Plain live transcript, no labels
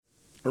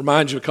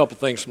Remind you a couple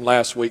things from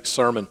last week's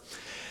sermon.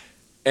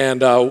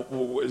 And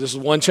this is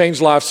One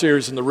Change Life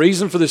series. And the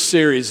reason for this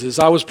series is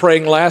I was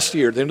praying last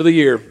year, at the end of the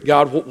year,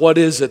 God, what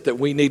is it that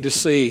we need to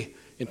see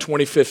in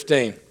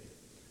 2015?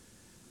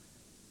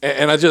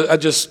 And I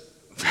just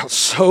felt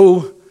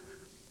so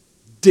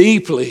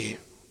deeply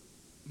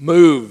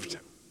moved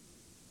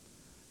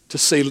to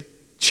see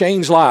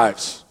change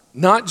lives.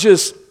 Not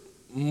just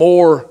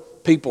more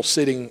people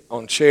sitting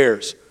on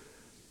chairs,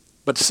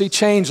 but to see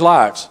change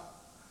lives.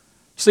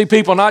 See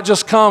people not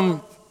just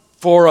come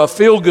for a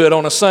feel-good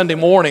on a Sunday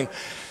morning,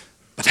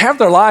 but have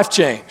their life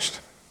changed.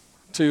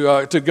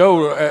 To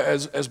go,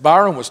 as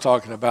Byron was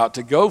talking about,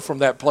 to go from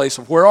that place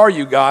of where are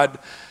you, God,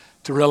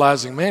 to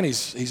realizing, man,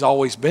 he's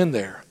always been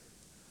there.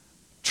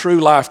 True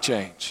life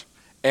change.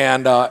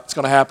 And it's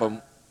going to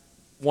happen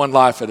one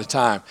life at a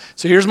time.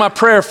 So here's my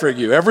prayer for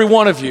you. Every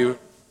one of you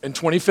in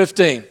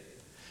 2015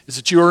 is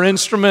that you are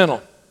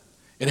instrumental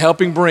in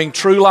helping bring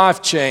true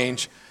life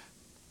change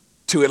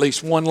to at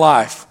least one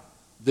life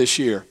this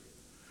year.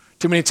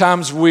 Too many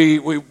times we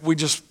want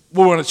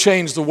to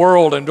change the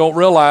world and don't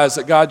realize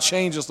that God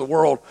changes the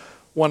world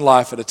one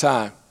life at a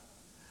time.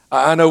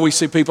 I know we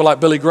see people like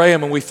Billy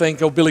Graham and we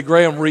think, oh, Billy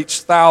Graham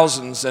reached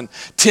thousands and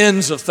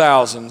tens of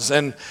thousands.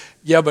 And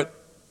yeah, but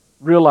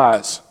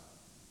realize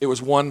it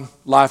was one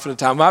life at a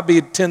time. It might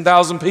be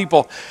 10,000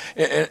 people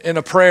in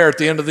a prayer at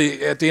the end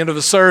of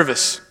the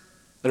service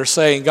that are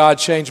saying, God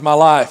changed my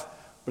life,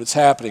 but it's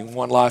happening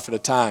one life at a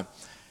time.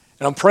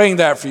 And I'm praying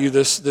that for you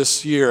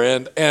this year.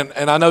 And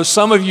I know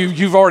some of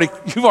you've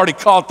already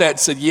caught that and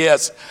said,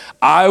 yes,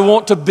 I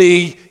want to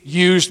be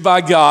used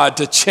by God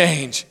to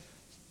change,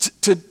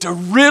 to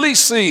really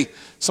see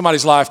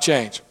somebody's life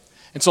change.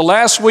 And so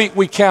last week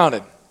we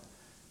counted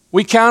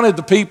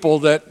the people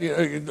that,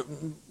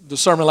 the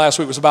sermon last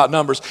week was about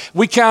numbers.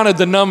 We counted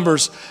the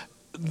numbers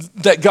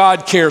that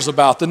God cares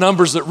about, the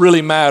numbers that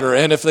really matter.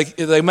 And if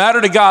they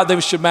matter to God, they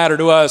should matter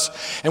to us.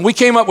 And we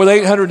came up with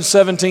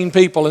 817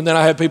 people, and then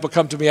I had people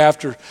come to me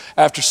after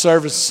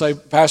service and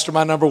say, Pastor,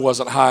 my number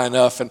wasn't high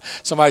enough. And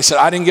somebody said,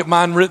 I didn't get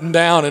mine written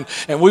down.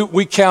 And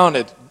we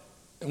counted,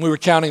 and we were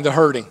counting the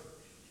hurting,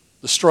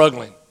 the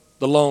struggling,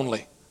 the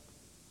lonely,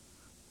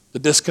 the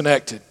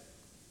disconnected,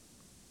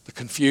 the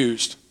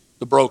confused,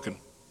 the broken.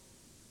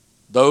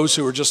 Those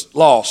who are just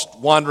lost,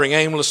 wandering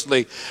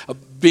aimlessly,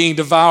 being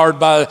devoured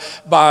by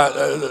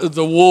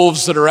the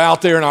wolves that are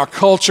out there in our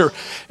culture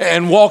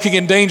and walking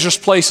in dangerous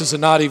places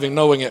and not even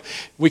knowing it.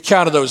 We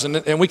counted those,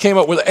 and we came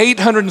up with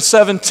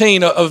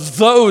 817 of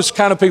those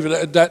kind of people.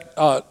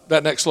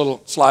 That next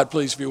little slide,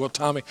 please, if you will,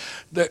 Tommy.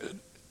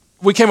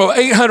 We came up with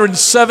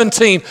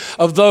 817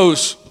 of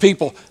those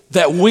people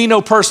that we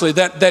know personally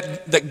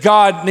that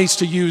God needs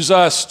to use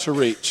us to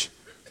reach.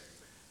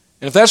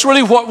 And if that's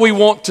really what we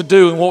want to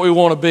do and what we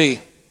want to be,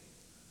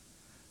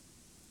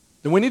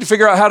 then we need to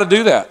figure out how to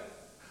do that.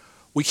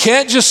 We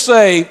can't just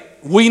say,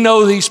 we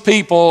know these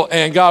people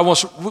and God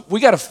wants, we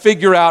got to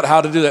figure out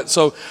how to do that.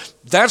 So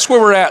that's where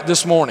we're at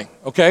this morning,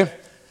 okay?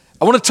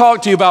 I want to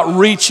talk to you about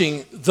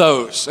reaching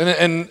those,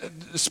 and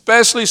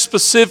especially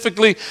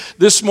specifically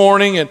this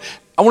morning, and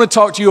I want to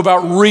talk to you about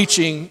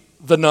reaching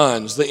the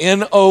nuns, the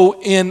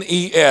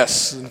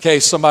N-O-N-E-S. In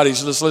case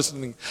somebody's just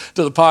listening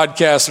to the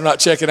podcast, they're not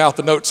checking out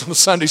the notes on the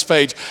Sundays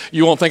page,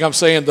 you won't think I'm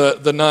saying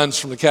the nuns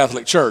from the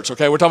Catholic Church,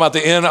 okay? We're talking about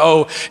the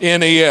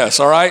N-O-N-E-S,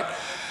 all right?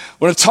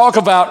 We're going to talk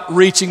about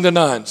reaching the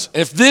nuns.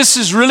 If this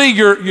is really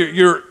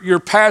your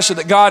passion,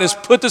 that God has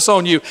put this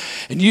on you,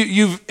 and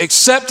you've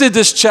accepted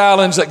this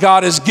challenge that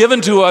God has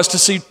given to us to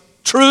see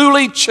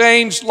truly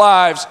changed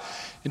lives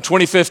in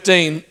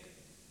 2015,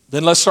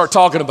 then let's start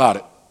talking about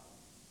it.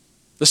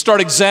 Let's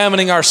start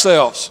examining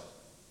ourselves.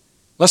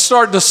 Let's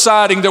start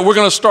deciding that we're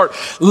going to start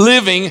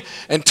living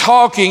and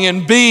talking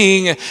and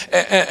being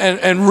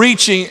and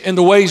reaching in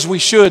the ways we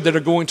should that are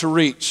going to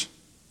reach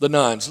the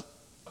nuns.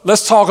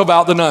 Let's talk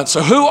about the nuns.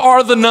 So who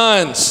are the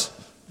nuns?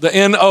 The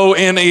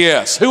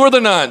N-O-N-E-S. Who are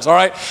the nuns, all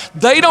right?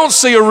 They don't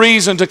see a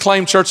reason to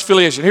claim church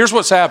affiliation. Here's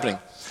what's happening.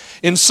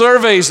 In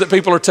surveys that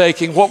people are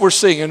taking, what we're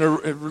seeing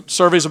in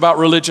surveys about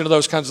religion and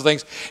those kinds of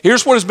things,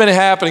 here's what has been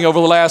happening over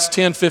the last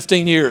 10,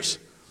 15 years.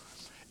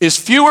 Is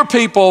fewer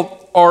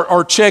people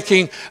are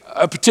checking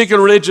a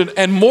particular religion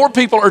and more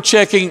people are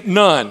checking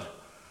none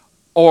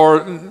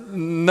or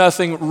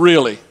nothing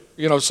really,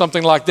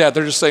 something like that.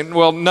 They're just saying,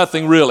 well,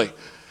 nothing really,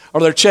 or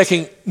they're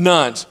checking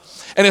nuns.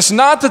 And it's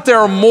not that there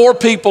are more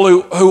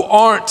people who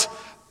aren't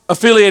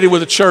affiliated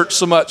with the church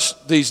so much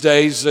these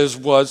days as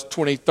was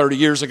 20, 30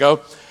 years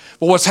ago.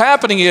 But what's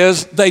happening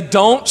is they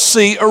don't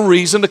see a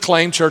reason to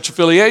claim church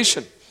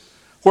affiliation.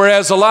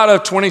 Whereas a lot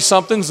of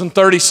 20-somethings and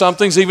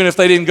 30-somethings, even if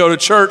they didn't go to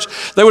church,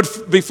 they would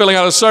be filling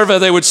out a survey,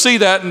 they would see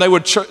that, and they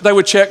would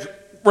check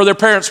where their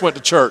parents went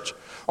to church,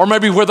 or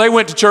maybe where they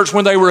went to church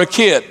when they were a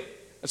kid.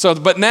 So,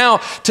 but now,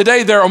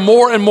 today, there are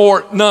more and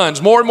more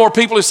nuns, more and more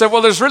people who say,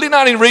 well, there's really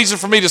not any reason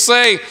for me to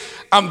say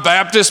I'm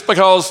Baptist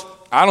because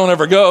I don't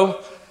ever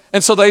go.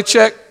 And so they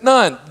check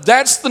none.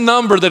 That's the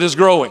number that is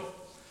growing.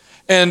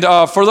 And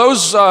for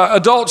those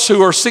adults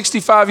who are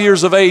 65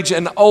 years of age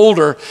and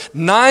older,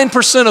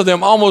 9% of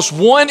them, almost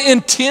 1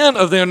 in 10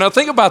 of them. Now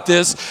think about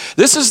this.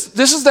 This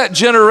is that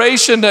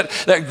generation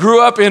that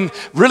grew up in,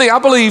 really, I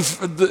believe,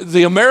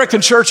 the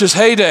American church's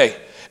heyday.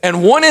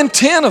 And 1 in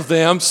 10 of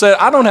them said,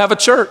 I don't have a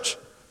church.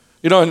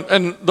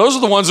 And those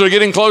are the ones that are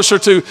getting closer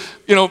to,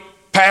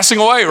 passing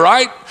away,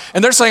 right?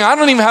 And they're saying, I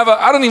don't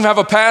even have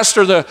a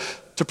pastor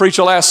to preach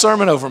a last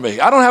sermon over me.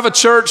 I don't have a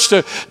church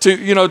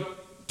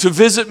to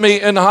visit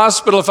me in the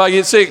hospital if I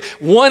get sick.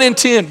 1 in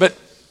 10. But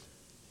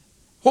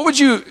what would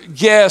you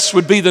guess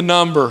would be the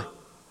number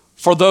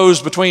for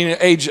those between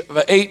the age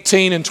of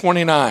 18 and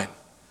 29?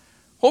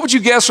 What would you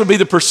guess would be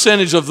the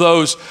percentage of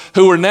those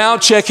who are now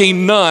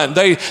checking none?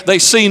 They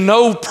see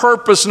no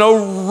purpose,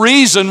 no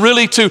reason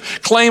really to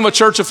claim a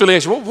church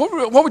affiliation.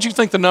 What would you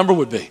think the number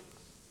would be?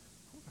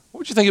 What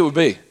would you think it would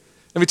be?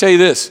 Let me tell you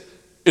this.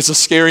 It's a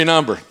scary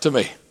number to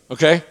me,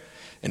 okay?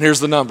 And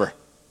here's the number,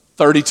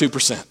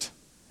 32%.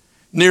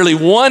 Nearly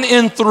 1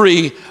 in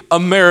 3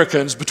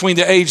 Americans between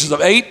the ages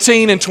of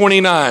 18 and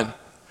 29,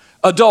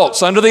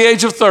 adults under the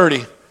age of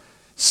 30,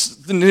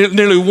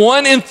 nearly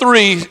 1 in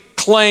 3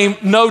 claim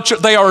no church.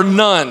 They are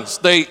nuns.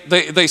 They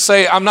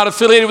say, I'm not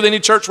affiliated with any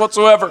church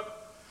whatsoever.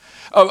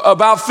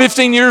 About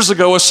 15 years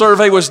ago, a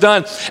survey was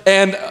done,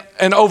 and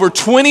over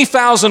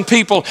 20,000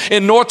 people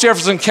in North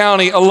Jefferson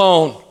County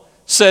alone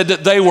said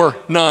that they were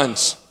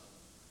nuns,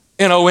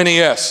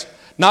 N-O-N-E-S,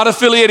 not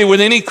affiliated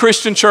with any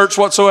Christian church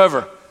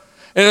whatsoever.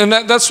 And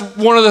that's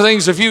one of the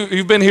things, if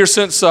you've been here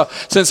since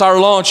our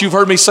launch, you've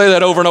heard me say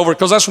that over and over,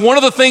 because that's one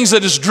of the things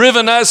that has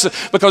driven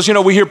us, because,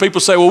 we hear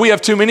people say, well, we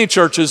have too many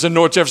churches in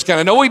North Jefferson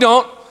County. No, we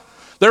don't.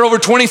 There are over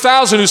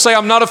 20,000 who say,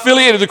 I'm not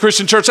affiliated with the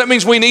Christian church. That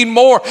means we need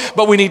more,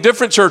 but we need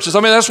different churches. I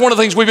mean, that's one of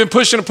the things we've been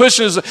pushing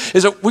is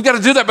that we've got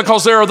to do that,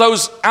 because there are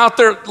those out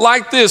there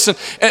like this.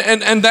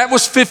 And that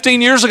was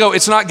 15 years ago.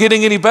 It's not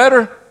getting any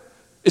better.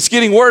 It's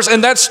getting worse,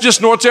 and that's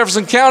just North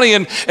Jefferson County,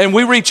 and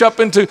we reach up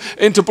into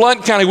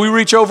Blount County. We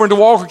reach over into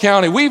Walker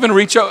County. We even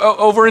reach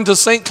over into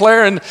St.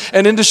 Clair and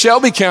into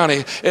Shelby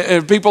County,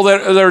 people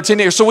that are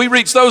attending here. So we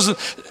reach those.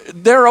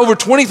 There are over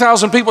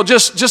 20,000 people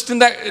just in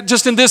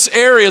this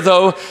area,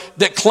 though,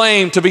 that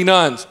claim to be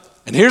nuns.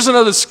 And here's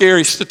another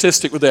scary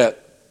statistic with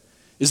that,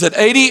 is that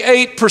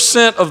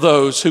 88% of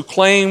those who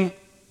claim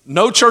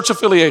no church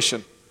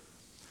affiliation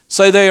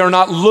say they are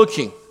not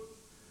looking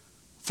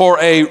for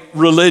a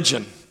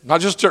religion. Not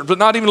just church, but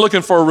not even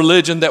looking for a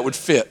religion that would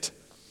fit.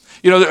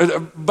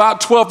 About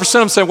 12% of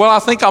them say, well, I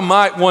think I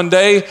might one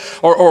day,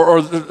 or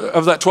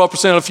of that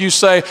 12%, a few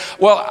say,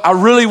 well, I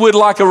really would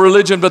like a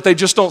religion, but they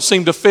just don't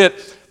seem to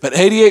fit. But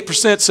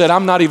 88% said,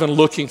 I'm not even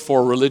looking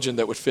for a religion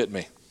that would fit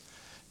me.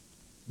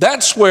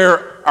 That's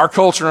where our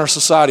culture and our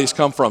society has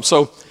come from.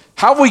 So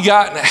how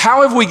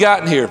have we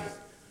gotten here?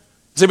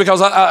 See,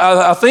 because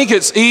I think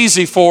it's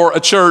easy for a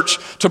church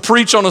to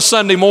preach on a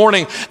Sunday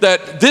morning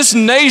that this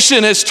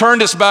nation has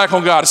turned its back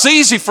on God. It's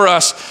easy for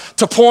us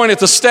to point at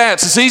the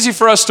stats. It's easy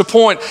for us to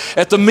point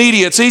at the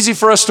media. It's easy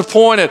for us to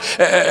point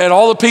at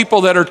all the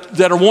people that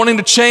are wanting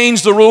to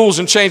change the rules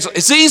and change.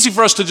 It's easy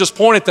for us to just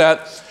point at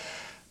that.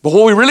 But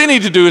what we really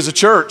need to do as a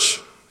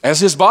church, as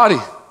His body,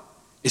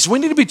 is we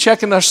need to be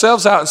checking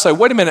ourselves out and say,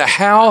 wait a minute,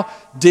 how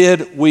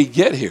did we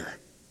get here?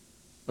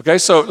 Okay,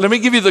 so let me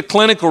give you the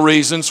clinical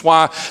reasons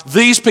why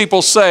these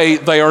people say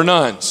they are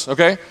nuns,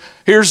 okay?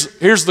 Here's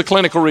the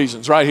clinical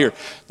reasons right here.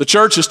 The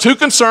church is too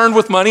concerned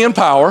with money and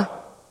power.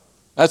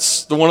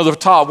 That's one of the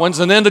top ones.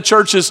 And then the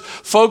church is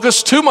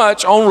focused too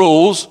much on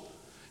rules,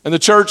 and the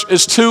church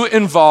is too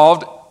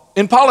involved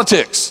in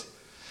politics.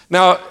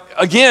 Now,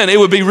 again, it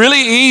would be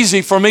really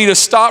easy for me to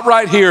stop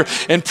right here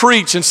and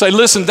preach and say,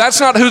 listen,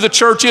 that's not who the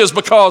church is,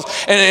 because,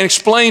 and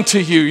explain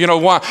to you,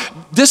 why.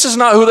 This is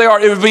not who they are.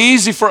 It would be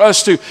easy for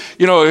us to,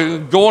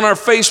 go on our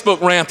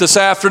Facebook rant this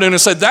afternoon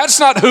and say, that's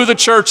not who the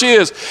church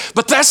is.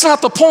 But that's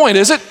not the point,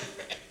 is it?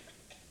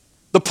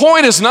 The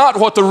point is not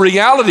what the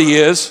reality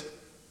is.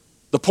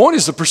 The point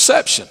is the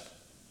perception.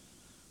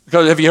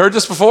 Because have you heard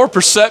this before?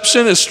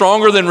 Perception is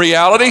stronger than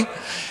reality.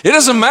 It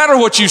doesn't matter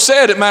what you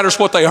said. It matters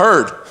what they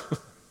heard.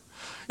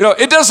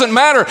 It doesn't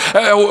matter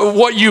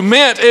what you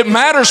meant. It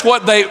matters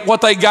what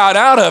they got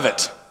out of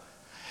it.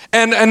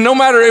 And no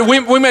matter,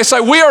 we may say,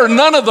 we are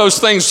none of those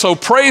things, so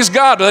praise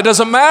God. That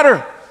doesn't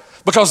matter,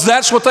 because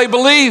that's what they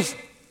believe.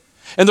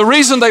 And the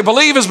reason they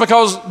believe is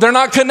because they're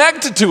not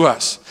connected to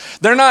us.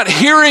 They're not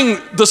hearing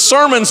the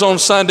sermons on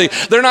Sunday.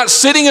 They're not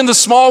sitting in the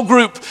small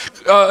groups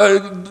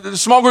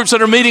that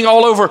are meeting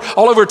all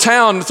over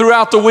town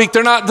throughout the week.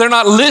 They're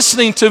not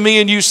listening to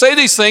me and you say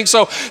these things.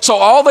 So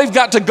all they've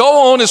got to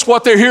go on is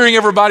what they're hearing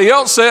everybody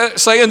else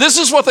say, and this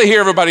is what they hear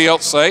everybody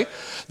else say.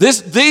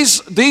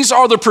 These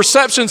are the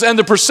perceptions, and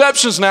the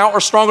perceptions now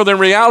are stronger than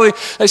reality.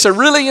 They say,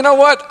 really, you know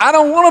what? I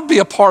don't want to be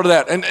a part of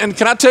that. And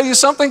can I tell you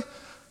something?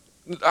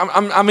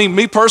 I mean,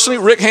 me personally,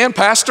 Rick Hand,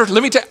 pastor,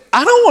 let me tell you,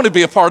 I don't want to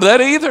be a part of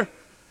that either.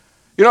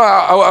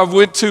 I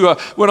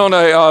went on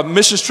a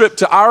missions trip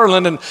to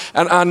Ireland, and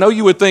I know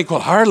you would think,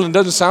 well, Ireland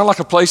doesn't sound like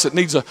a place that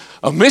needs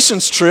a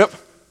missions trip.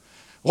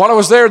 While I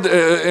was there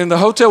in the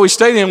hotel we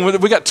stayed in,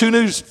 we got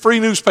free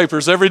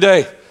newspapers every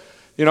day,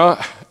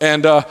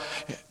 and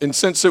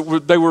since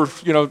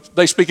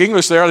they speak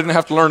English there, I didn't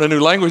have to learn a new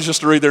language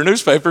just to read their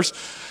newspapers.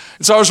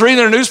 And so I was reading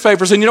their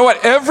newspapers, and you know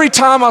what? Every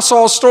time I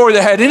saw a story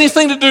that had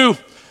anything to do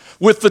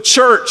with the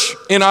church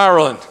in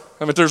Ireland,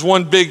 I mean, there's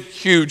one big,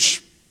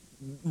 huge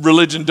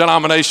religion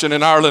denomination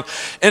in Ireland,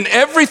 and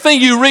everything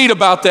you read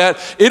about that,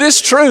 it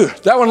is true.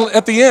 That one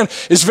at the end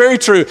is very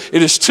true.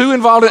 It is too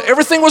involved.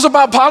 Everything was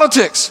about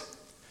politics.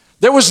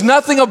 There was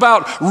nothing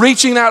about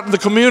reaching out to the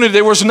community.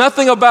 There was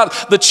nothing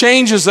about the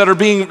changes that are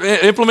being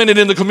implemented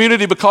in the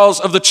community because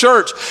of the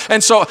church.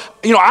 And so,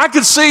 I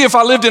could see if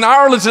I lived in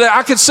Ireland today,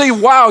 I could see,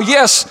 wow,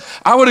 yes,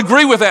 I would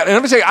agree with that. And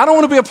let me tell you, I don't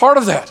want to be a part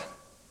of that.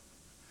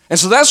 And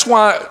so that's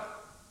why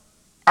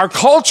our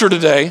culture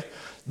today,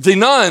 the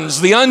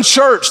nones, the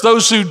unchurched,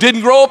 those who didn't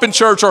grow up in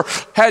church or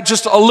had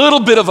just a little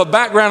bit of a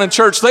background in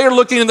church, they are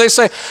looking and they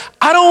say,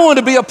 I don't want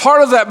to be a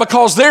part of that,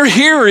 because they're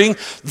hearing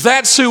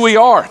that's who we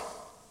are.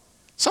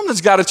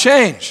 Something's got to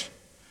change.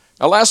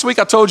 Now, last week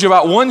I told you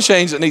about one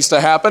change that needs to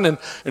happen, and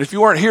if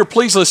you weren't here,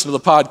 please listen to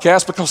the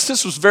podcast, because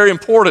this was very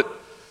important.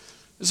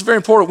 This is very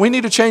important. We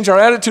need to change our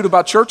attitude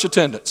about church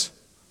attendance.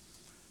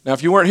 Now,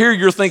 if you weren't here,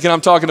 you're thinking I'm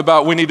talking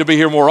about we need to be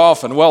here more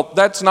often. Well,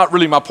 that's not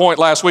really my point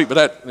last week,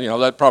 but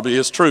that probably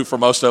is true for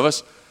most of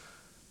us.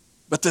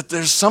 But that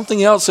there's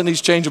something else that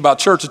needs to change about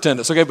church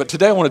attendance. Okay, but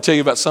today I want to tell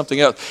you about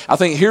something else. I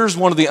think here's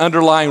one of the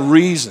underlying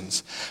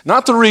reasons.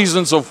 Not the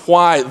reasons of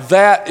why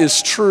that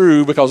is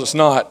true, because it's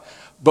not,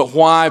 but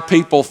why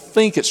people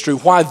think it's true,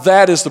 why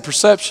that is the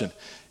perception,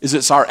 is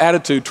it's our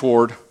attitude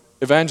toward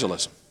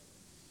evangelism.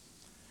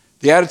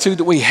 The attitude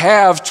that we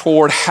have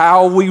toward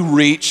how we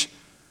reach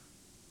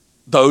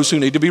those who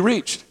need to be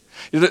reached.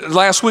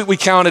 Last week we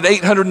counted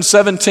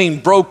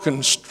 817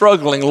 broken,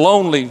 struggling,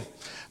 lonely,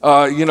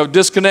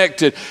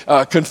 disconnected,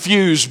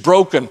 confused,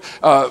 broken,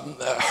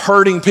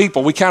 hurting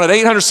people. We counted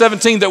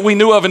 817 that we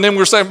knew of, and then we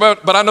were saying,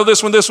 but I know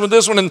this one,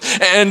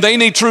 and they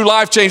need true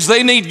life change.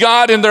 They need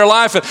God in their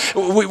life.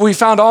 And we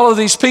found all of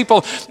these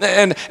people,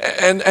 and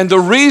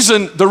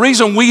the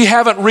reason we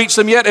haven't reached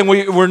them yet, and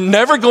we're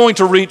never going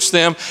to reach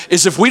them,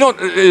 is if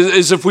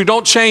we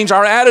don't change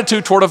our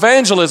attitude toward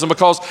evangelism,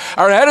 because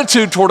our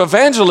attitude toward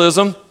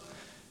evangelism,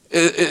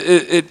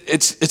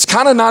 it's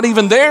kind of not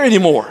even there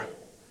anymore.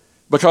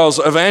 Because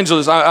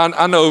evangelism,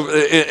 I know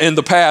in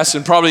the past,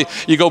 and probably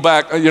you go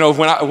back,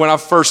 when I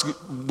first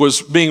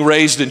was being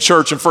raised in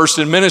church and first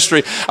in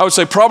ministry, I would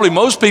say probably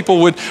most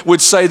people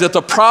would say that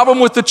the problem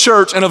with the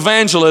church and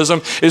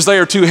evangelism is they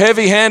are too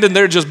heavy-handed, and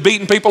they're just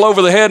beating people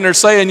over the head, and they're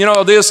saying,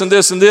 this and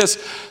this and this.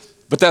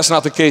 But that's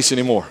not the case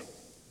anymore.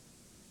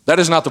 That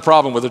is not the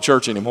problem with the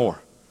church anymore.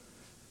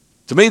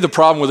 To me, the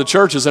problem with the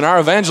church is in our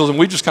evangelism,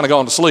 we've just kind of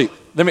gone to sleep.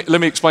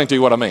 Let me explain to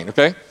you what I mean,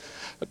 okay?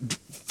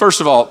 First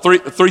of all,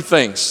 three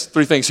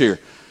things here.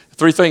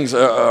 Three things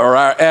are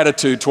our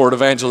attitude toward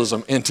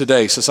evangelism in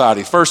today's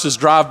society. First is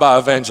drive-by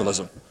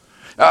evangelism.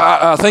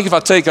 I think if I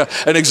take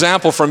an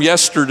example from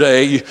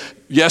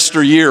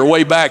yesteryear,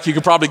 way back, you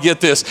could probably get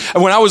this.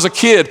 And when I was a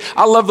kid,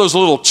 I loved those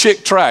little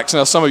chick tracts.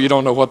 Now, some of you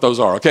don't know what those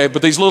are, okay?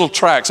 But these little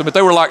tracts,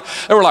 they were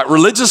like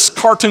religious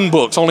cartoon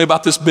books, only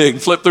about this big.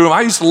 Flip through them.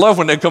 I used to love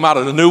when they'd come out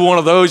of a new one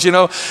of those,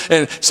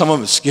 and some of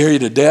them scare you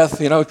to death,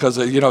 because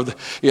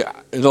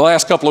in the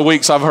last couple of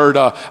weeks, I've heard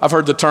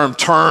the term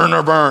 "turn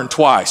or burn"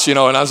 twice, and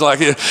I was like,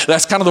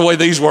 that's kind of the way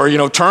these were,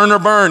 turn or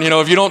burn.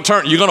 If you don't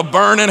turn, you're going to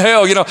burn in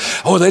hell.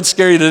 Oh, they'd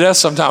scare you to death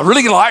sometimes. I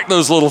really like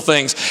those little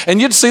things,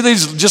 and you'd see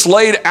these just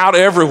laid out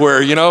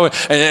everywhere,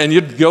 and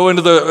you'd go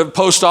into the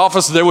post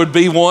office, there would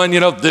be one,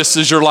 this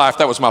is your life.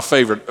 That was my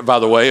favorite, by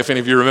the way, if any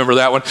of you remember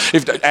that one.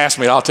 If you ask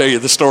me, I'll tell you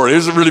the story. It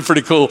was really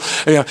pretty cool.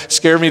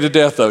 Scared me to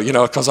death, though,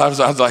 because I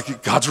was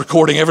like, God's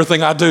recording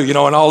everything I do,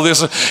 and all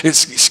this.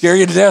 It's scare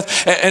you to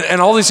death,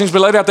 and all these things be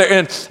laid out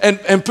there,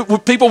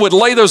 and people would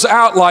lay those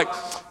out like,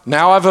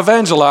 now I've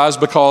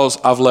evangelized because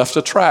I've left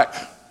a tract.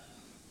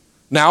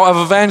 Now I've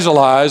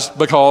evangelized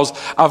because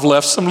I've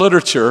left some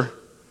literature.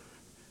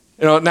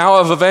 Now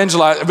I've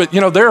evangelized. But,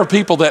 there are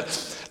people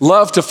that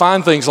love to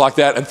find things like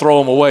that and throw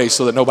them away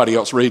so that nobody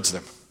else reads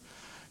them.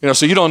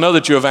 So you don't know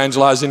that you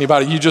evangelized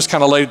anybody. You just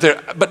kind of laid it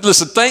there. But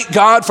listen, thank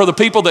God for the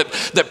people that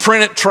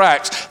printed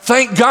tracts.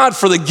 Thank God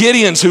for the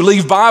Gideons who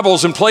leave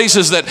Bibles in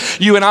places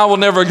that you and I will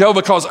never go,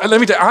 because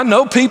let me tell you, I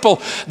know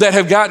people that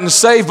have gotten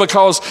saved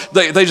because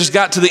they just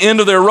got to the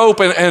end of their rope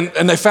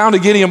and they found a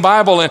Gideon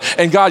Bible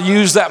and God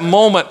used that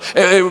moment,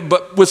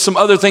 but with some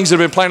other things that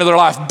have been planned in their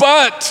life.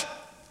 But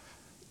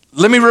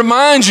let me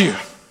remind you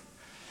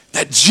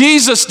that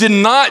Jesus did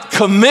not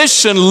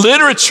commission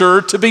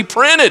literature to be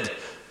printed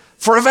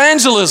for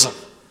evangelism.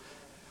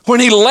 When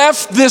he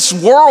left this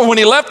world, when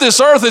he left this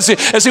earth,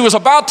 as he was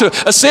about to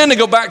ascend and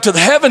go back to the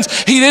heavens,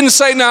 he didn't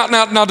say,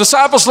 now,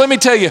 disciples, let me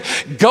tell you,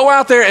 go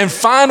out there and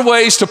find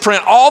ways to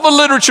print all the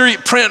literature,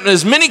 print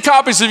as many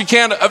copies as you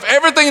can of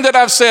everything that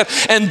I've said,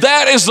 and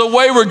that is the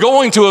way we're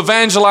going to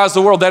evangelize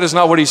the world. That is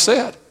not what he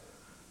said.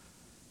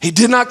 He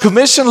did not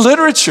commission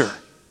literature.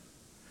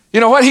 You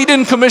know what? He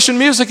didn't commission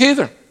music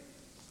either.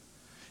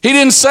 He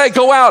didn't say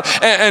go out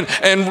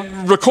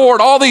and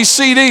record all these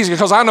CDs,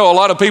 because I know a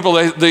lot of people,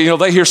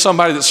 they hear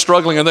somebody that's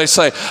struggling and they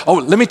say, oh,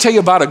 let me tell you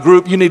about a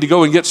group. You need to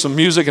go and get some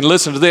music and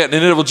listen to that,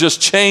 and it will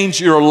just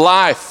change your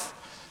life.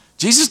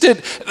 Jesus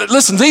did.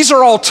 Listen, these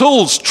are all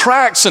tools,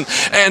 tracts,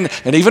 and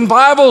even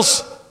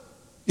Bibles.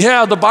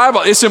 Yeah, the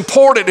Bible, it's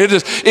important.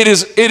 It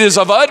is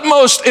of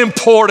utmost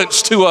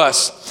importance to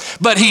us.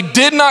 But he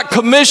did not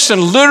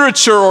commission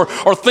literature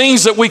or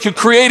things that we could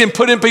create and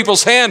put in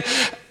people's hand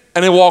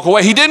and then walk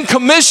away. He didn't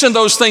commission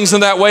those things in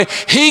that way.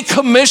 He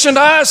commissioned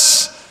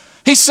us.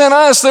 He sent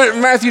us. There,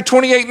 Matthew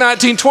 28,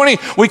 19, 20,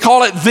 we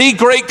call it the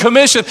Great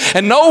Commission.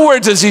 And nowhere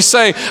does he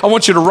say, I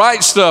want you to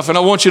write stuff, and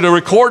I want you to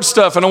record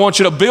stuff, and I want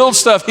you to build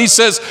stuff. He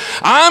says,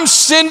 I'm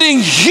sending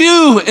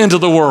you into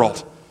the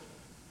world.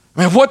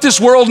 I mean, what this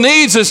world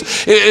needs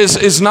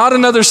is not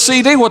another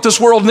CD. What this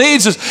world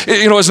needs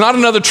is not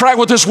another track.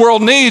 What this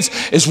world needs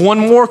is one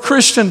more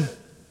Christian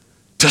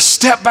to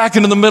step back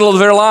into the middle of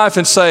their life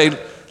and say,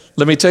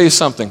 let me tell you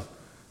something.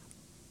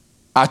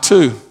 I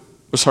too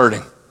was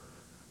hurting.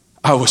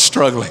 I was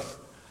struggling.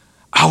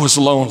 I was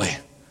lonely.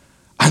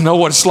 I know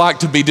what it's like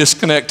to be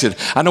disconnected.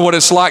 I know what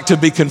it's like to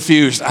be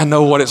confused. I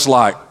know what it's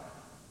like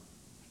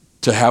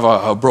to have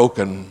a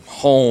broken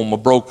home, a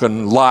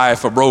broken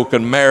life, a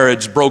broken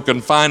marriage, broken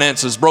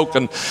finances,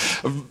 broken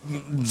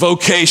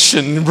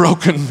vocation,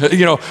 broken,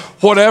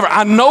 whatever.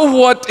 I know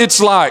what it's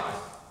like,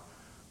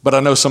 but I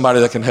know somebody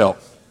that can help.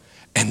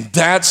 And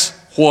that's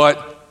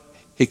what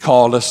he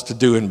called us to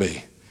do and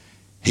be.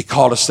 He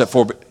called us to step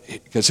forward,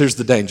 because here's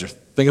the danger.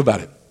 Think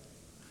about it.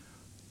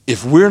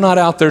 If we're not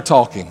out there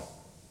talking,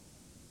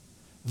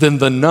 then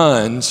the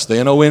nuns, the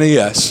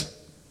N-O-N-E-S,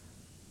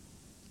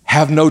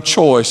 have no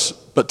choice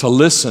but to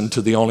listen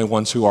to the only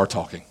ones who are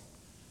talking.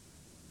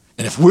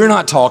 And if we're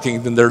not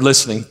talking, then they're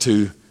listening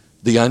to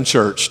the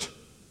unchurched,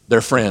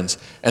 their friends,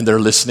 and they're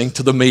listening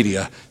to the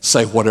media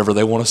say whatever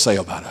they want to say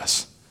about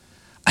us.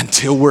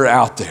 Until we're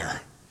out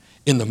there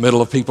in the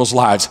middle of people's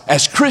lives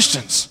as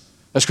Christians.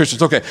 As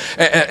Christians, okay.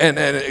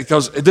 And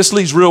because this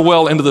leads real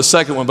well into the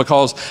second one,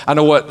 because I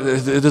know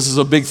this is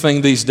a big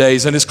thing these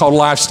days, and it's called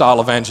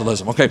lifestyle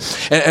evangelism, okay?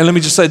 And let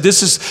me just say,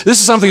 this is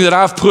something that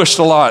I've pushed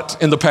a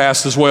lot in the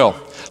past as well.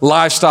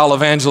 Lifestyle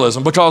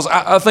evangelism, because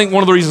I think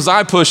one of the reasons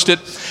I pushed it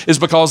is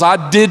because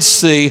I did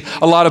see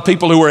a lot of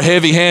people who were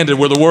heavy-handed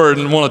with the word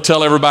and want to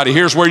tell everybody,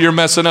 here's where you're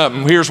messing up,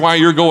 and here's why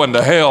you're going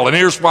to hell, and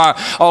here's why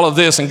all of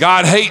this, and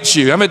God hates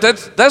you. I mean,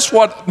 that's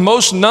what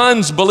most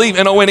nuns believe,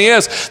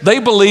 N-O-N-E-S. They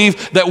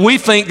believe that we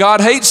think God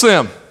hates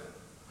them.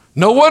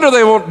 No wonder they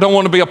don't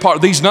want to be a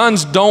part. These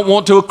nuns don't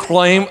want to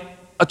claim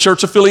a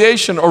church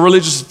affiliation or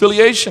religious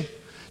affiliation.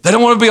 They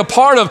don't want to be a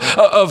part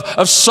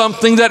of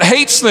something that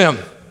hates them.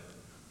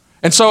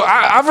 And so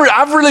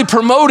I've really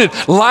promoted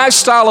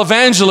lifestyle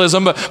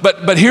evangelism,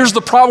 but here's the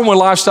problem with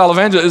lifestyle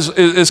evangelism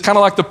is kind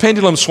of like the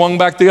pendulum swung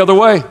back the other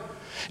way.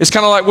 It's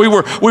kind of like we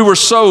were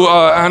so,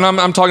 and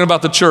I'm talking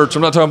about the church.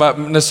 I'm not talking about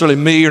necessarily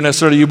me or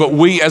necessarily you, but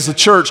we as the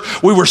church,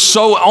 we were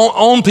so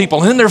on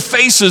people in their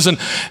faces and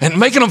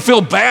making them feel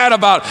bad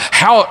about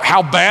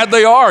how bad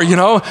they are,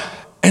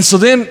 And so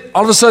then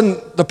all of a sudden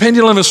the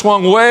pendulum has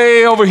swung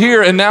way over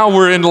here, and now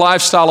we're in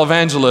lifestyle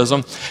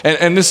evangelism.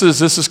 And this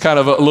is kind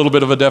of a little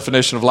bit of a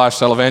definition of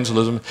lifestyle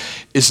evangelism,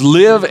 is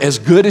live as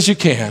good as you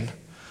can,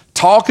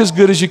 talk as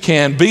good as you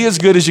can, be as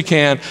good as you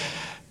can,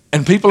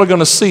 and people are going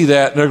to see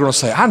that and they're going to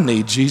say, I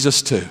need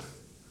Jesus too.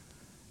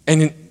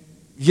 And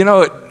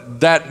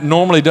that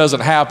normally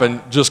doesn't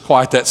happen just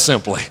quite that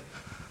simply.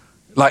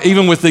 Like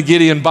even with the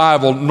Gideon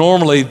Bible,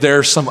 normally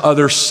there's some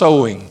other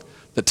sowing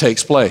that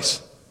takes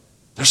place.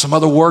 There's some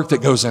other work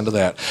that goes into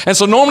that. And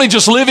so normally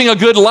just living a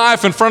good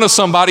life in front of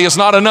somebody is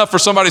not enough for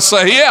somebody to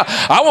say, yeah,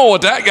 I want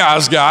what that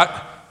guy's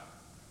got.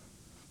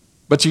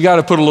 But you got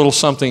to put a little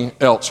something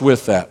else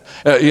with that.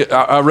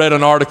 I read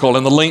an article,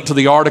 and the link to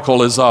the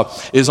article is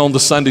on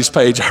the Sundays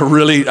page. I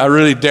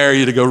really dare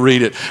you to go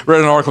read it. I read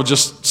an article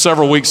just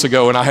several weeks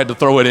ago, and I had to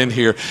throw it in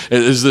here.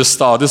 Is this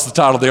thought? This is the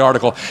title of the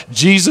article.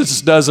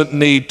 Jesus doesn't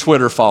need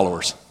Twitter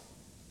followers.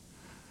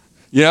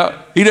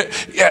 Yeah,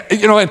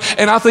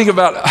 and I think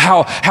about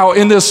how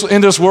in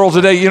this world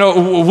today,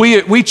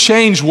 we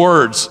change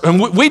words and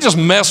we just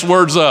mess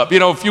words up.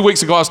 A few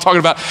weeks ago I was talking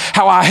about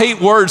how I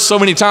hate words so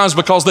many times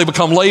because they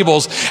become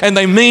labels and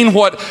they mean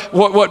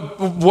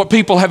what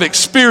people have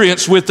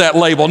experienced with that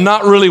label,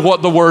 not really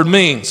what the word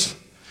means.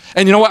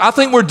 And you know what? I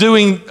think we're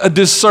doing a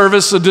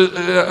disservice,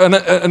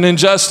 an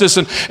injustice,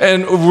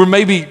 and we're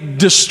maybe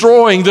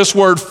destroying this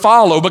word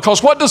follow,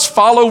 because what does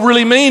follow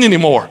really mean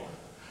anymore?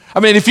 I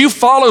mean, if you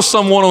follow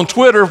someone on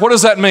Twitter, what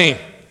does that mean?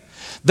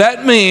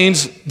 That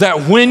means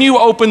that when you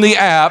open the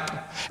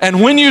app and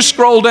when you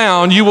scroll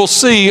down, you will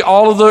see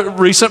all of the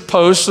recent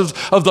posts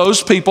of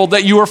those people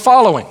that you are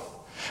following.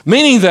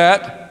 Meaning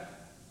that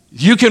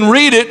you can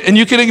read it and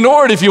you can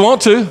ignore it if you want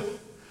to.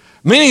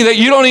 Meaning that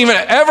you don't even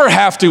ever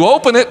have to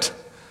open it.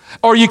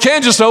 Or you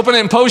can just open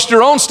it and post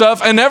your own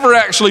stuff and never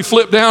actually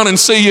flip down and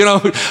see,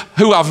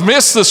 who I've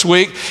missed this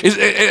week.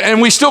 And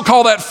we still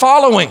call that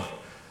following.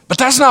 But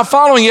that's not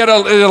following yet.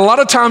 A lot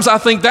of times I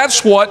think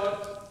that's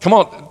what,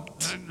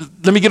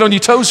 let me get on your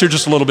toes here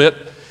just a little bit,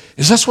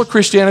 is that's what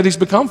Christianity's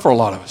become for a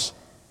lot of us.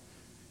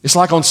 It's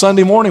like on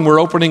Sunday morning, we're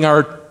opening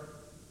our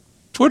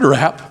Twitter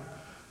app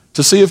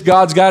to see if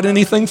God's got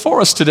anything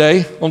for us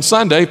today on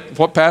Sunday.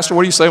 Pastor,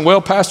 what are you saying?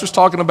 Well, Pastor's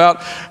talking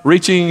about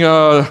reaching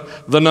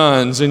the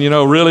nuns, and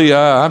really,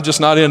 I'm just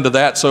not into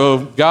that, so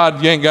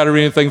God, you ain't got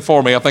anything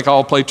for me. I think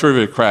I'll play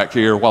trivia crack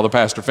here while the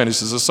pastor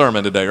finishes his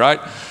sermon today, right?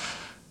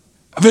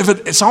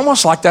 It's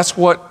almost like that's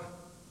what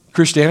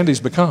Christianity's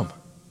become.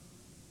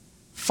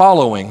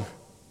 Following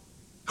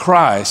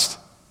Christ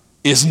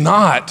is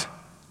not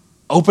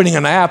opening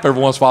an app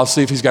every once in a while to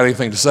see if he's got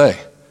anything to say.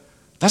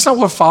 That's not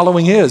what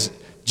following is.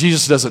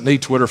 Jesus doesn't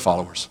need Twitter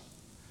followers.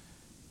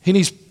 He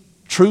needs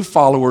true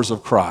followers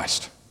of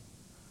Christ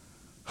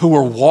who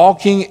are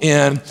walking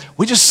in,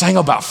 we just sang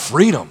about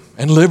freedom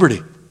and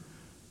liberty.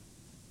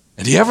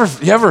 And do you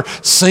ever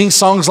sing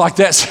songs like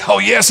that? Say, oh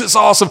yes, it's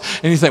awesome.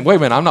 And you think, wait a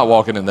minute, I'm not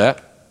walking in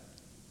that.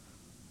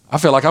 I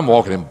feel like I'm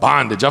walking in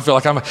bondage. I feel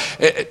like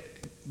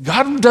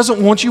God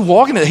doesn't want you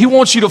walking in it. He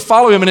wants you to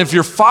follow him. And if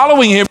you're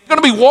following him, you're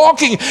going to be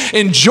walking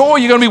in joy.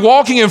 You're going to be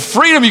walking in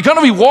freedom. You're going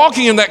to be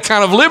walking in that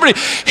kind of liberty.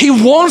 He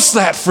wants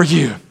that for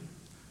you.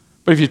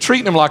 But if you're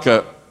treating him like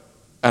an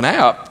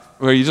app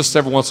where you just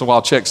every once in a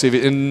while check, see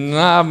if and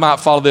I might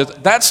follow this,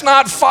 that's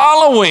not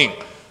following.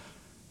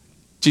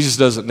 Jesus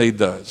doesn't need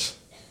those.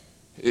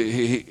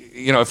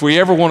 If we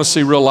ever want to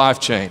see real life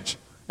change,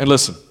 and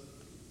listen,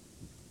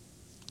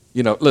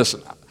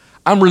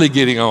 I'm really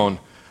getting on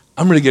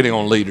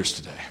leaders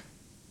today.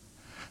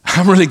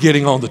 I'm really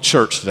getting on the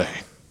church today.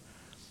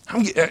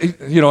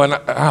 And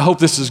I hope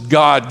this is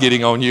God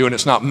getting on you and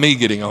it's not me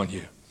getting on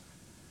you.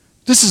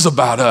 This is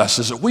about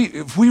us.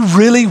 If we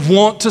really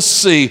want to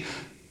see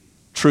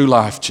true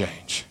life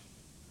change,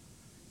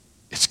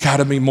 it's got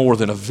to be more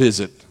than a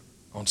visit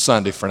on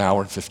Sunday for an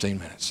hour and 15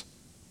 minutes.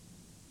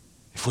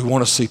 If we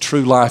want to see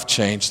true life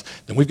change,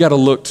 then we've got to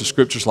look to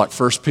scriptures like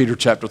 1 Peter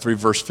chapter 3,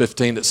 verse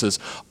 15 that says,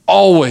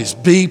 always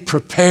be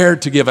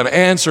prepared to give an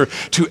answer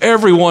to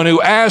everyone who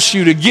asks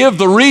you to give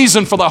the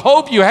reason for the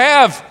hope you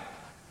have.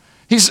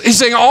 He's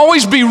saying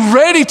always be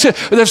ready to,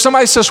 if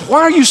somebody says,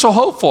 why are you so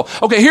hopeful?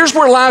 Okay, here's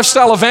where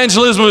lifestyle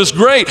evangelism is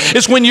great.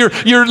 It's when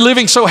you're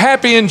living so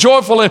happy and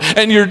joyful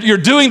and you're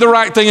doing the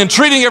right thing and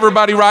treating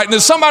everybody right. And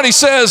if somebody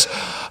says,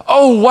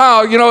 oh,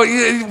 wow,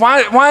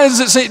 why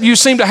is it you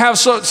seem to have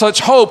such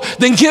hope?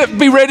 Then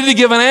be ready to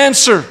give an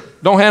answer.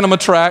 Don't hand them a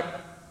tract.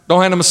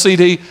 Don't hand them a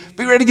CD.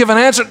 Be ready to give an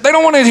answer. They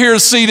don't want to hear a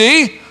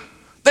CD.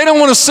 They don't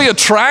want to see a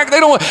tract.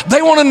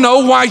 They want to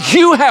know why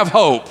you have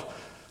hope.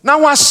 Not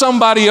what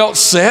somebody else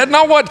said,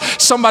 not what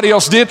somebody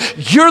else did.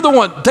 You're the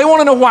one. They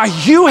want to know why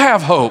you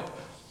have hope.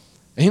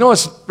 And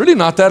it's really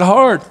not that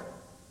hard.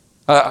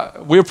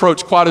 We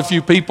approached quite a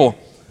few people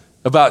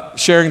about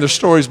sharing their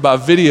stories by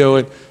video,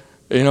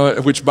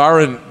 and which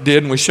Byron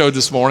did and we showed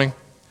this morning.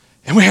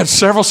 And we had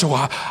several say,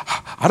 well,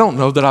 I don't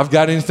know that I've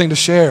got anything to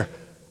share.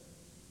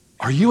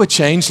 Are you a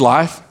changed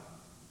life?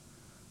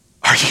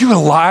 Are you a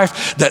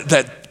life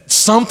that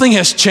something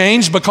has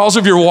changed because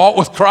of your walk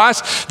with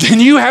Christ?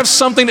 Then you have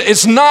something.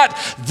 It's not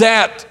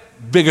that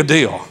big a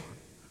deal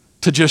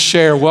to just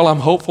share, well, I'm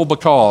hopeful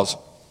because.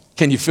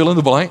 Can you fill in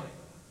the blank?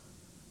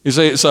 You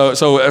see, so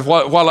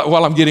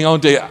while I'm getting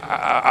on to you,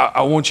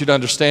 I want you to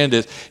understand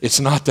it. It's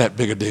not that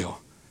big a deal.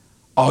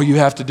 All you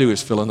have to do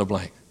is fill in the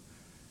blank.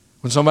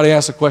 When somebody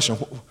asks a question,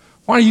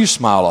 why do you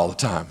smile all the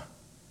time?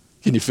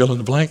 Can you fill in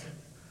the blank?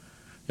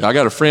 I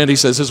got a friend, he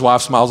says his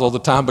wife smiles all the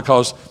time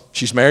because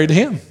she's married to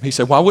him. He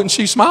said, why wouldn't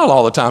she smile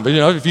all the time? But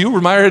if you were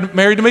married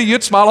to me,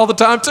 you'd smile all the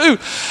time too.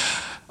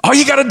 All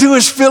you got to do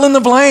is fill in the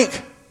blank.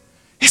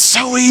 It's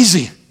so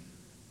easy.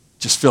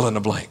 Just fill in the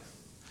blank.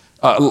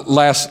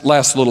 Last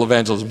little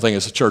evangelism thing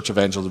is a church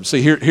evangelism.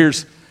 See,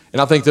 here's, and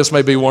I think this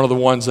may be one of the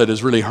ones that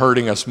is really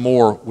hurting us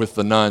more with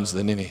the nuns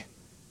than any,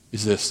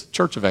 is this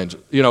church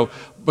evangelism.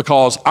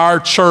 Because our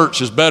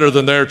church is better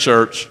than their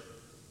church,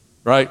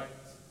 right?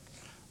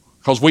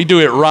 Because we do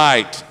it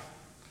right.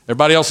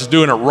 Everybody else is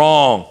doing it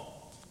wrong.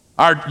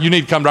 You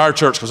need to come to our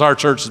church because our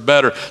church is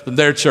better than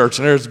their church.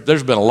 And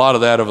there's been a lot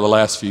of that over the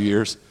last few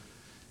years.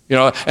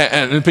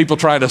 And people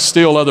trying to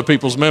steal other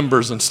people's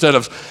members instead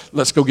of,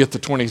 let's go get the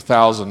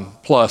 20,000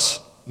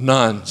 plus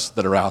nuns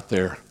that are out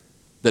there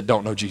that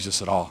don't know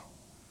Jesus at all.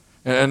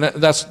 And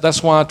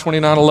that's why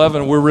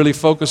 2911, we're really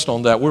focused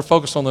on that. We're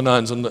focused on the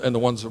nuns and the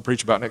ones we'll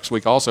preach about next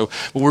week also.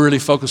 But we're really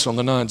focused on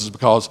the nuns is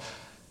because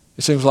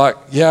it seems like,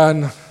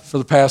 and for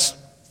the past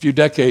few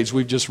decades,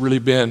 we've just really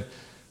been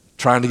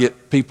trying to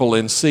get people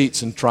in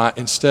seats and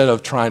instead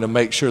of trying to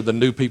make sure the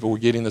new people were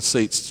getting the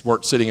seats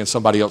weren't sitting in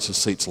somebody else's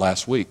seats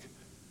last week.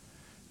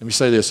 Let me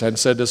say this. I hadn't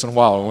said this in a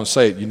while. I want to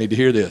say it. You need to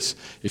hear this.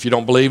 If you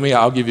don't believe me,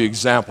 I'll give you an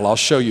example. I'll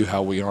show you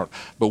how we aren't.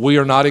 But we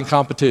are not in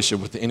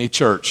competition with any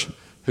church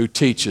who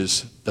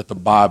teaches that the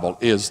Bible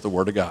is the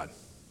Word of God.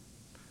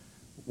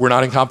 We're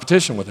not in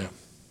competition with them.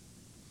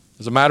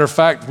 As a matter of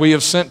fact, we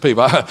have sent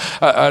people.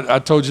 I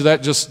told you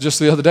that just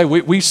the other day.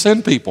 We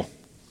send people.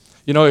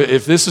 You know,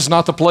 if this is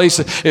not the place,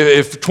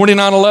 if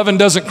 2911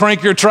 doesn't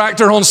crank your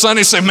tractor on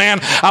Sunday, say, man,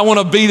 I want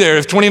to be there.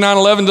 If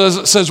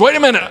 2911 says, wait a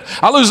minute,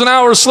 I lose an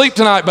hour of sleep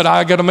tonight, but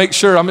I got to make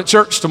sure I'm at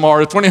church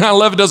tomorrow. If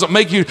 2911 doesn't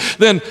make you,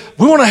 then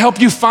we want to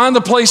help you find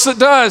the place that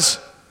does.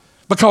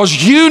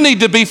 Because you need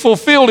to be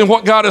fulfilled in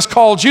what God has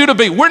called you to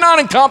be. We're not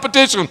in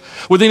competition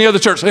with any other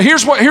church.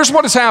 Here's what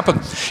has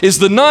happened, is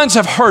the nuns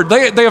have heard.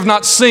 They have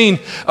not seen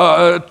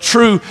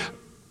true,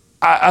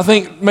 I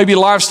think maybe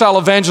lifestyle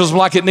evangelism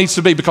like it needs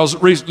to be, because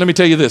let me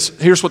tell you this.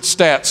 Here's what the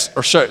stats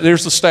are.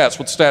 Here's the stats,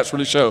 what the stats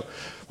really show.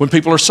 When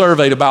people are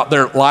surveyed about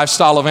their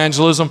lifestyle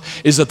evangelism,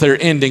 is that they're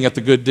ending at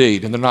the good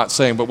deed. And they're not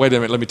saying, but wait a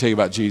minute, let me tell you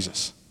about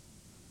Jesus.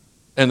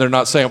 And they're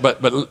not saying,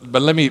 but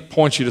let me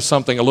point you to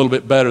something a little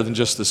bit better than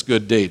just this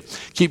good deed.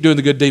 Keep doing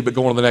the good deed, but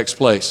go on to the next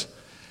place.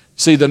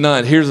 See, the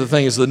nun, here's the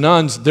thing, is the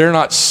nuns, they're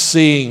not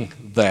seeing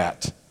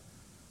that.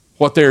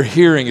 What they're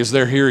hearing is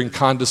they're hearing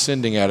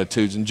condescending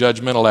attitudes and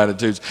judgmental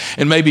attitudes.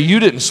 And maybe you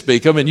didn't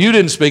speak them, and you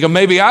didn't speak them.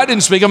 Maybe I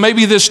didn't speak them.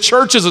 Maybe this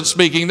church isn't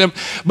speaking them.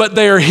 But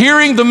they are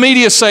hearing the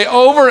media say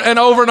over and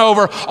over and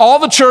over, all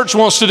the church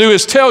wants to do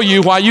is tell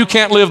you why you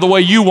can't live the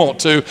way you want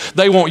to.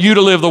 They want you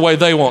to live the way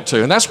they want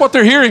to. And that's what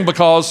they're hearing,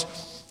 because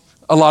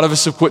a lot of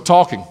us have quit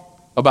talking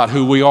about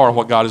who we are and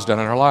what God has done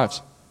in our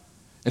lives.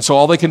 And so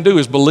all they can do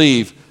is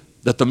believe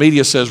that the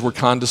media says we're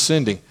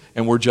condescending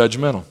and we're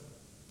judgmental.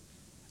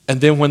 And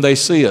then when they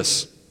see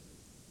us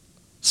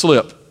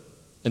slip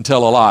and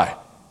tell a lie,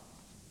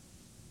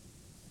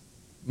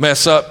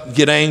 mess up,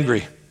 get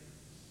angry,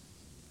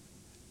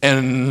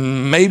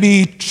 and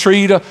maybe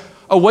treat a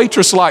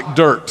waitress like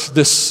dirt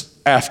this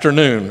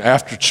afternoon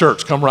after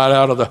church, come right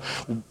out of the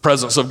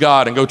presence of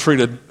God and go treat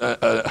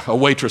a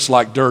waitress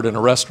like dirt in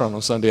a restaurant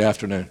on Sunday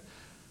afternoon.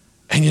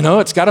 And you know,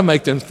 it's got to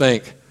make them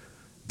think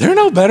they're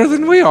no better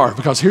than we are,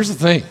 because here's the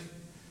thing.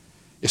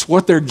 It's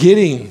what they're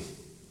getting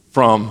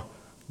from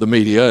the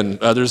media and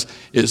others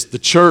is the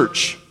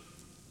church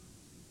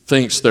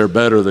thinks they're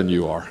better than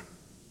you are,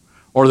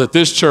 or that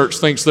this church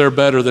thinks they're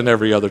better than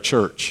every other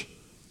church.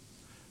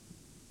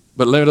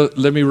 But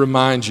let me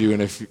remind you,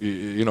 and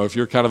if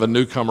you're kind of a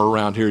newcomer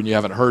around here and you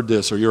haven't heard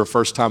this, or you're a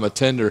first-time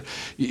attender,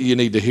 you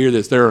need to hear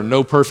this. There are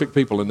no perfect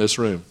people in this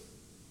room.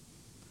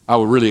 I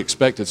would really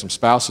expected some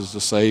spouses to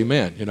say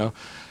amen, you know.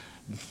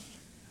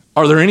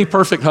 Are there any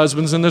perfect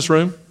husbands in this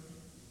room?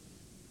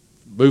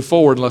 Move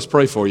forward and let's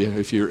pray for you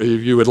if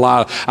you would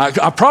lie.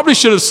 I probably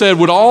should have said,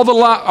 would all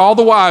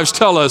the wives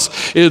tell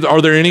us,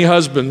 are there any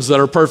husbands that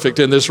are perfect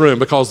in this room?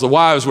 Because the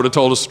wives would have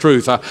told us the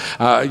truth. And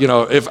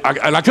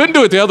I couldn't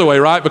do it the other way,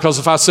 right? Because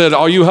if I said,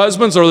 all you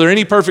husbands, are there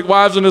any perfect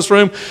wives in this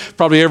room?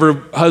 Probably every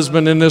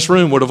husband in this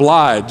room would have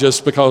lied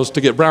just because to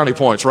get brownie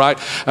points, right?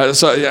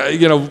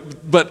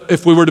 But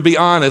if we were to be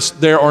honest,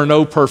 there are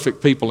no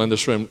perfect people in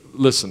this room.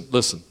 Listen.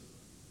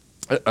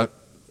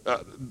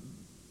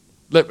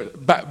 Let me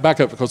back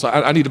up, because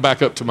I need to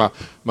back up to my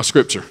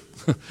scripture.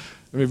 Let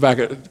me back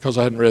it, because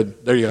I hadn't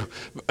read. There you go.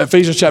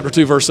 Ephesians chapter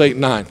 2, verse 8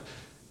 and 9.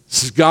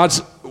 This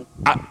is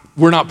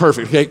we're not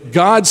perfect, okay?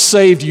 God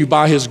saved you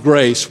by His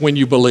grace when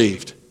you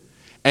believed.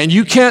 And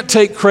you can't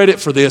take credit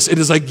for this. It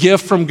is a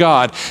gift from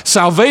God.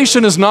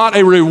 Salvation is not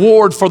a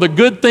reward for the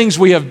good things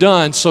we have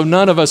done, so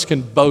none of us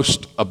can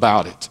boast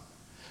about it.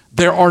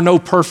 There are no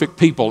perfect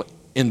people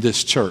in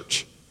this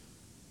church.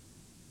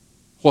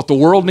 What the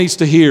world needs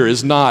to hear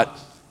is not,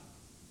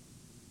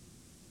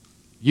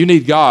 you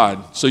need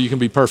God so you can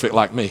be perfect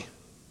like me.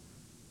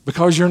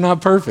 Because you're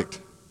not perfect.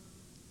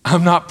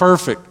 I'm not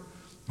perfect.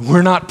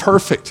 We're not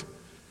perfect.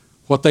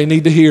 What they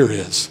need to hear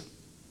is,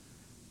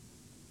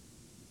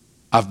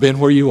 I've been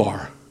where you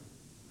are.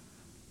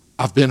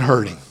 I've been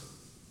hurting.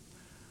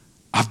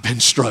 I've been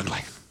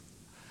struggling.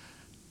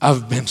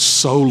 I've been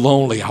so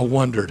lonely. I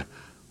wondered,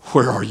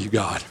 where are you,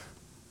 God?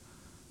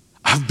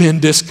 I've been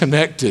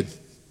disconnected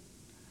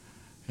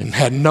and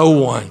had no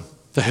one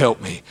to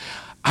help me.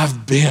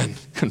 I've been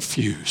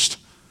confused.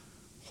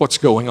 What's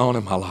going on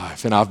in my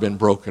life? And I've been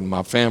broken.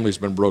 My family's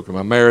been broken.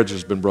 My marriage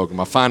has been broken.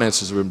 My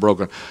finances have been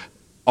broken.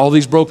 All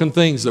these broken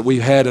things that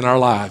we've had in our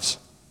lives.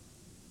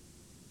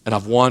 And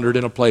I've wandered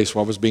in a place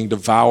where I was being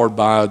devoured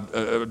by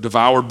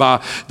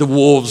the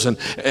wolves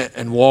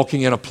and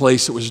walking in a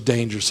place that was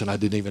dangerous, and I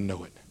didn't even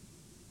know it.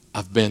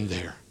 I've been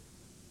there.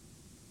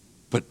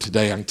 But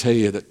today I can tell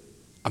you that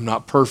I'm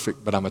not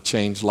perfect, but I'm a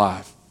changed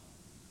life.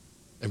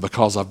 And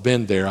because I've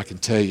been there, I can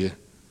tell you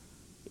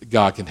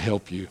God can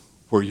help you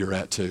where you're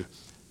at too.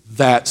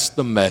 That's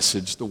the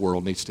message the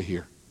world needs to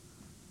hear.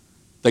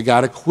 They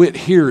got to quit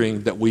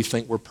hearing that we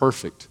think we're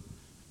perfect,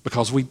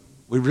 because we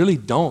really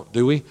don't,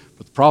 do we?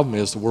 But the problem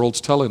is the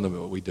world's telling them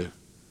what we do.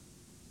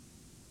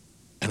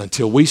 And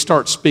until we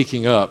start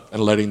speaking up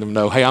and letting them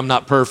know, hey, I'm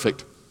not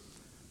perfect,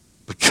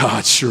 but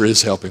God sure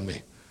is helping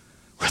me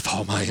with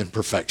all my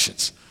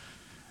imperfections.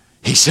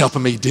 He's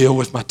helping me deal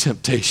with my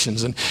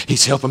temptations, and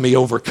he's helping me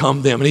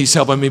overcome them, and he's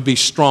helping me be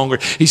stronger.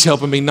 He's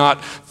helping me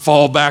not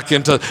fall back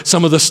into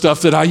some of the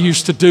stuff that I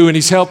used to do, and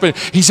he's helping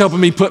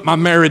me put my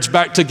marriage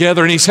back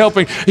together, and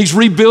he's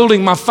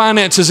rebuilding my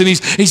finances, and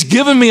he's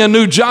giving me a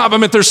new job. I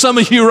mean, there's some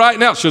of you right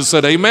now, should have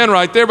said amen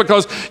right there,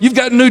 because you've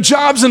got new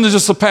jobs in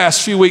just the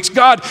past few weeks.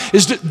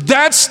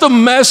 That's the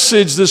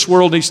message this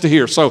world needs to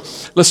hear. So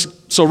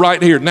right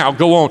here, now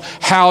go on.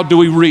 How do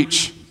we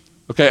reach?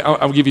 Okay,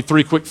 I'll give you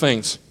 3 quick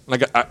things. I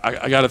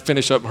got to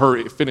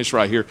finish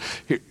right here.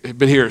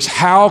 But here's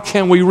how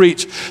can we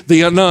reach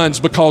the nuns,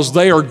 because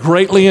they are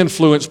greatly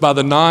influenced by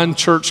the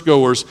non-church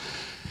goers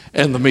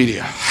and the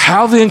media.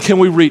 How then can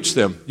we reach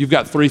them? You've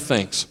got 3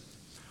 things.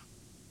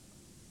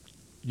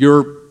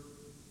 Your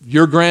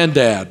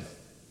granddad,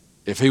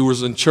 if he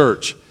was in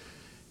church,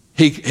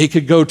 he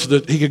could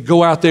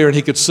go out there and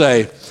he could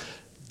say,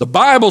 the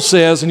Bible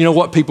says, and you know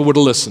what? People would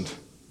have listened.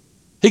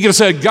 He could have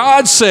said,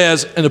 God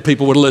says, and the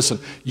people would listen.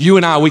 You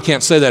and I, we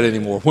can't say that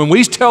anymore. When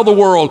we tell the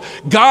world,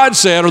 God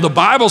said, or the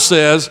Bible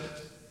says,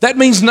 that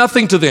means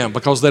nothing to them,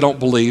 because they don't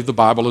believe the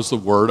Bible is the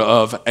word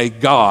of a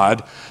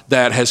God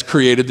that has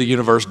created the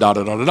universe, They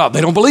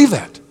don't believe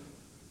that.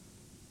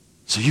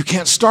 So you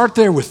can't start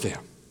there with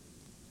them.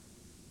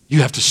 You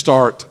have to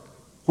start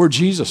where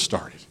Jesus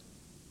started.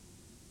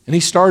 And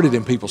he started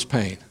in people's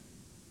pain.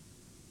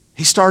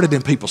 He started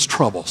in people's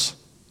troubles.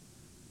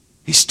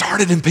 He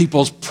started in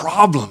people's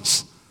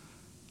problems,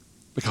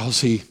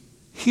 because he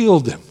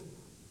healed them.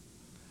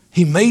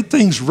 He made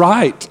things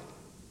right.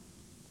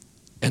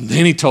 And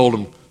then he told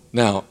them,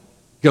 now,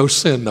 go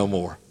sin no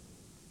more.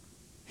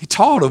 He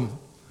taught them,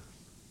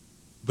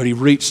 but he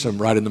reached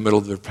them right in the middle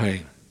of their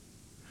pain.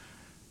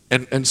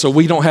 And so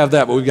we don't have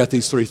that, but we've got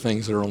these 3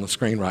 things that are on the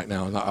screen right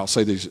now, and I'll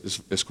say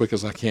these as quick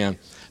as I can.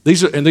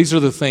 These are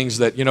the things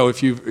that,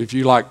 if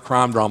you like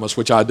crime dramas,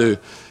 which I do,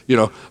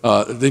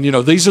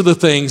 then these are the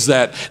things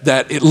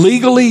that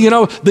legally,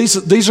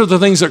 these are the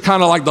things that are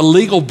kind of like the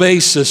legal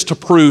basis to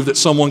prove that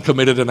someone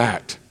committed an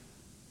act.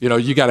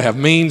 You got to have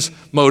means,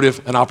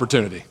 motive, and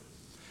opportunity,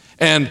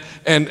 and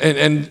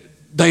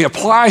they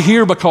apply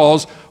here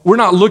because we're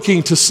not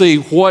looking to see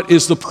what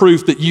is the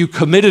proof that you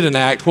committed an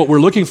act. What we're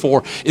looking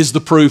for is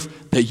the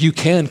proof that you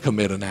can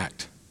commit an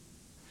act.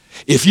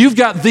 If you've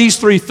got these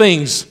 3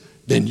 things,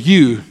 then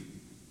you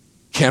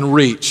can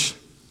reach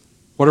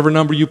whatever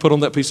number you put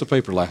on that piece of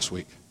paper last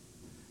week.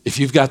 If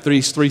you've got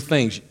these 3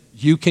 things,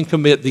 you can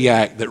commit the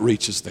act that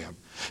reaches them.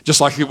 Just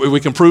like we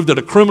can prove that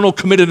a criminal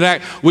committed an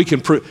act,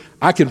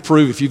 I can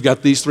prove if you've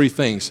got these 3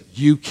 things,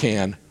 you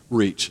can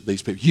reach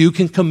these people. You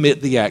can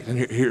commit the act.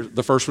 And here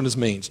the first one is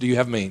means. Do you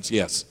have means?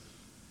 Yes.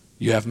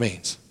 You have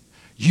means.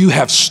 You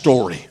have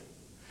story.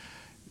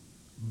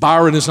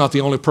 Byron is not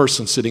the only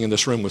person sitting in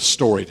this room with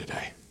story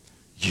today.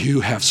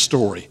 You have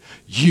story.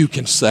 You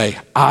can say,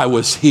 I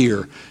was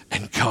here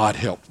and God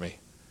helped me.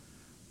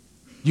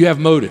 You have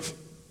motive.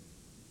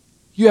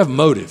 You have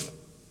motive.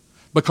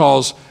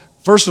 Because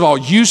first of all,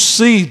 you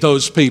see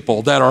those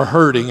people that are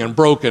hurting and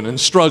broken and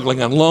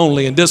struggling and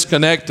lonely and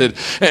disconnected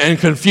and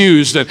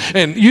confused.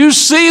 And you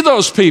see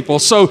those people.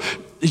 So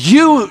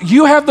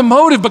you have the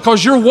motive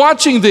because you're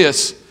watching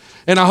this.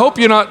 And I hope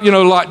you're not,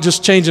 like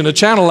just changing the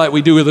channel like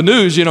we do with the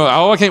news.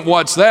 I can't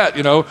watch that,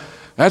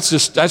 That's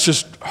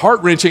just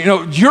heart-wrenching.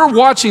 You're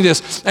watching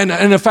this, and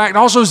the fact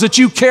also is that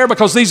you care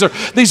because these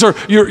are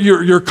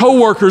your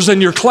coworkers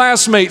and your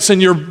classmates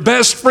and your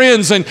best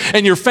friends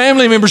and your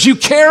family members. You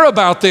care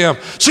about them,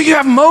 so you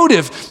have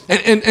motive.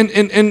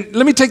 And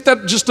let me take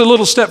that just a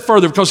little step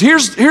further, because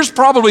here's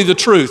probably the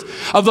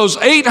truth. Of those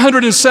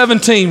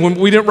 817, when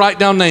we didn't write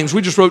down names,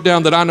 we just wrote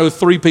down that I know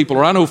 3 people,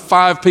 or I know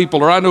 5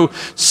 people, or I know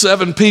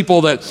 7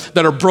 people that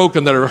are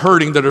broken, that are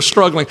hurting, that are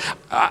struggling.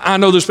 I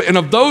know this, and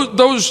of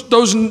those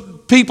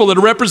people that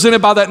are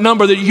represented by that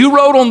number that you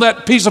wrote on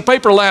that piece of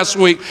paper last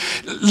week,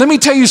 let me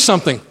tell you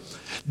something.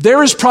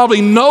 There is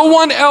probably no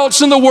one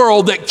else in the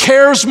world that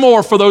cares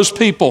more for those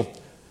people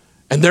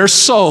and their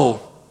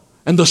soul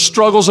and the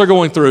struggles they're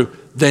going through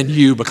than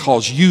you,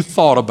 because you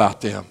thought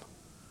about them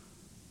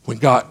when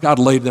God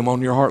laid them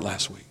on your heart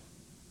last week.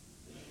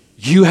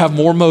 You have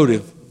more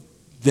motive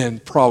than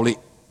probably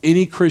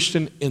any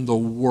Christian in the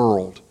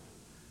world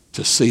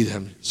to see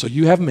them. So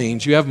you have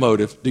means, you have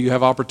motive. Do you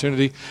have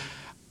opportunity?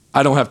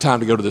 I don't have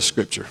time to go to this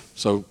scripture,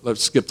 so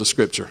let's skip the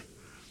scripture.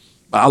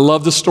 I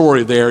love the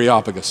story of the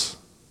Areopagus.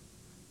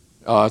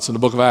 It's in the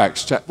book of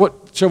Acts.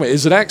 Show me,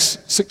 is it Acts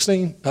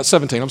 16?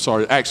 17, I'm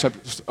sorry. Acts,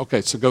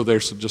 okay, so go there,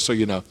 so just so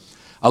you know.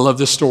 I love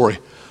this story.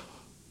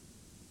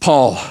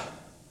 Paul,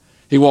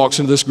 he walks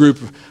into this group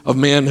of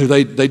men who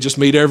they just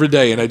meet every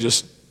day, and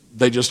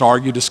they just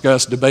argue,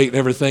 discuss, debate, and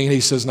everything. And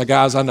he says, now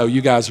guys, I know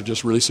you guys are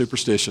just really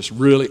superstitious,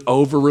 really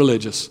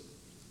over-religious.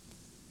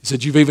 He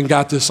said, you've even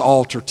got this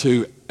altar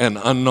to an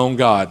unknown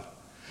God,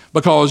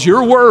 because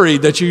you're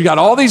worried that you got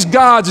all these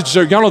gods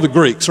that y'all know the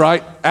Greeks,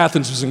 right?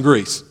 Athens was in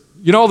Greece.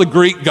 All the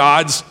Greek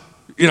gods,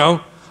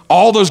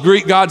 all those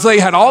Greek gods. They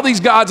had all these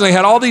gods, and they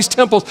had all these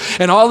temples,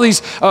 and all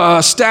these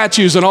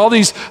statues, and all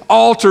these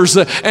altars.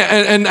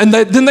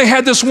 Then they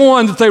had this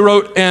one that they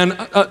wrote,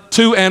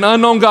 to an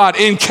unknown God,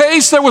 in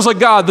case there was a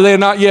God that they had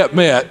not yet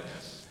met.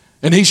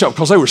 And he showed,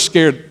 because they were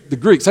scared, the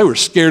Greeks, they were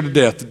scared to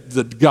death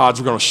that the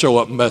gods were going to show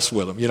up and mess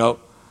with them, you know.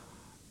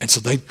 And so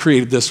they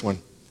created this one.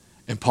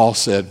 And Paul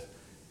said,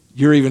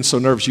 you're even so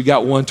nervous, you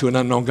got one to an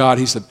unknown God.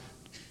 He said,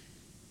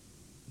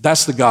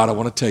 that's the God I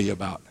want to tell you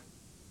about,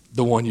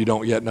 the one you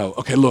don't yet know.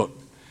 Okay, look,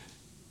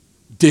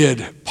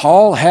 did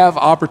Paul have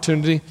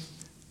opportunity,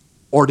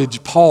 or did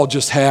Paul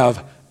just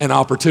have an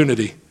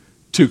opportunity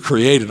to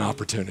create an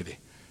opportunity?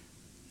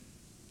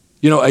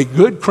 You know, a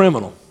good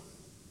criminal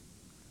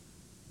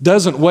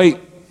doesn't wait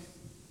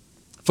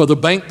for the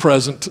bank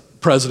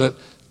president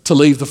to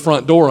leave the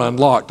front door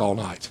unlocked all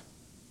night.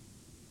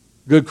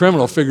 Good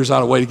criminal figures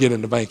out a way to get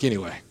in the bank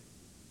anyway.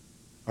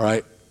 All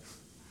right?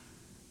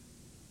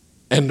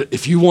 And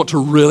if you want to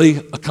really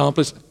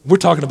accomplish, we're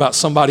talking about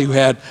somebody who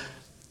had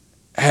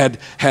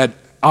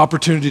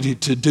opportunity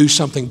to do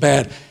something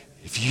bad.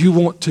 If you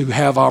want to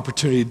have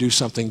opportunity to do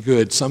something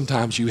good,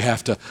 sometimes you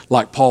have to,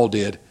 like Paul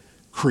did,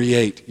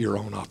 create your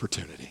own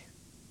opportunity.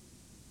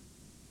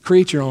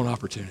 Create your own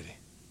opportunity.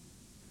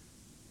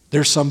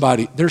 There's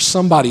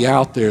somebody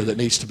out there that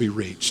needs to be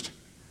reached.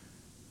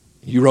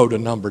 You wrote a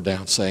number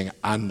down saying,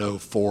 I know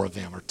 4 of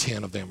them or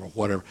 10 of them or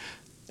whatever,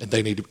 and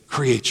they need to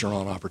create your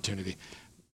own opportunity.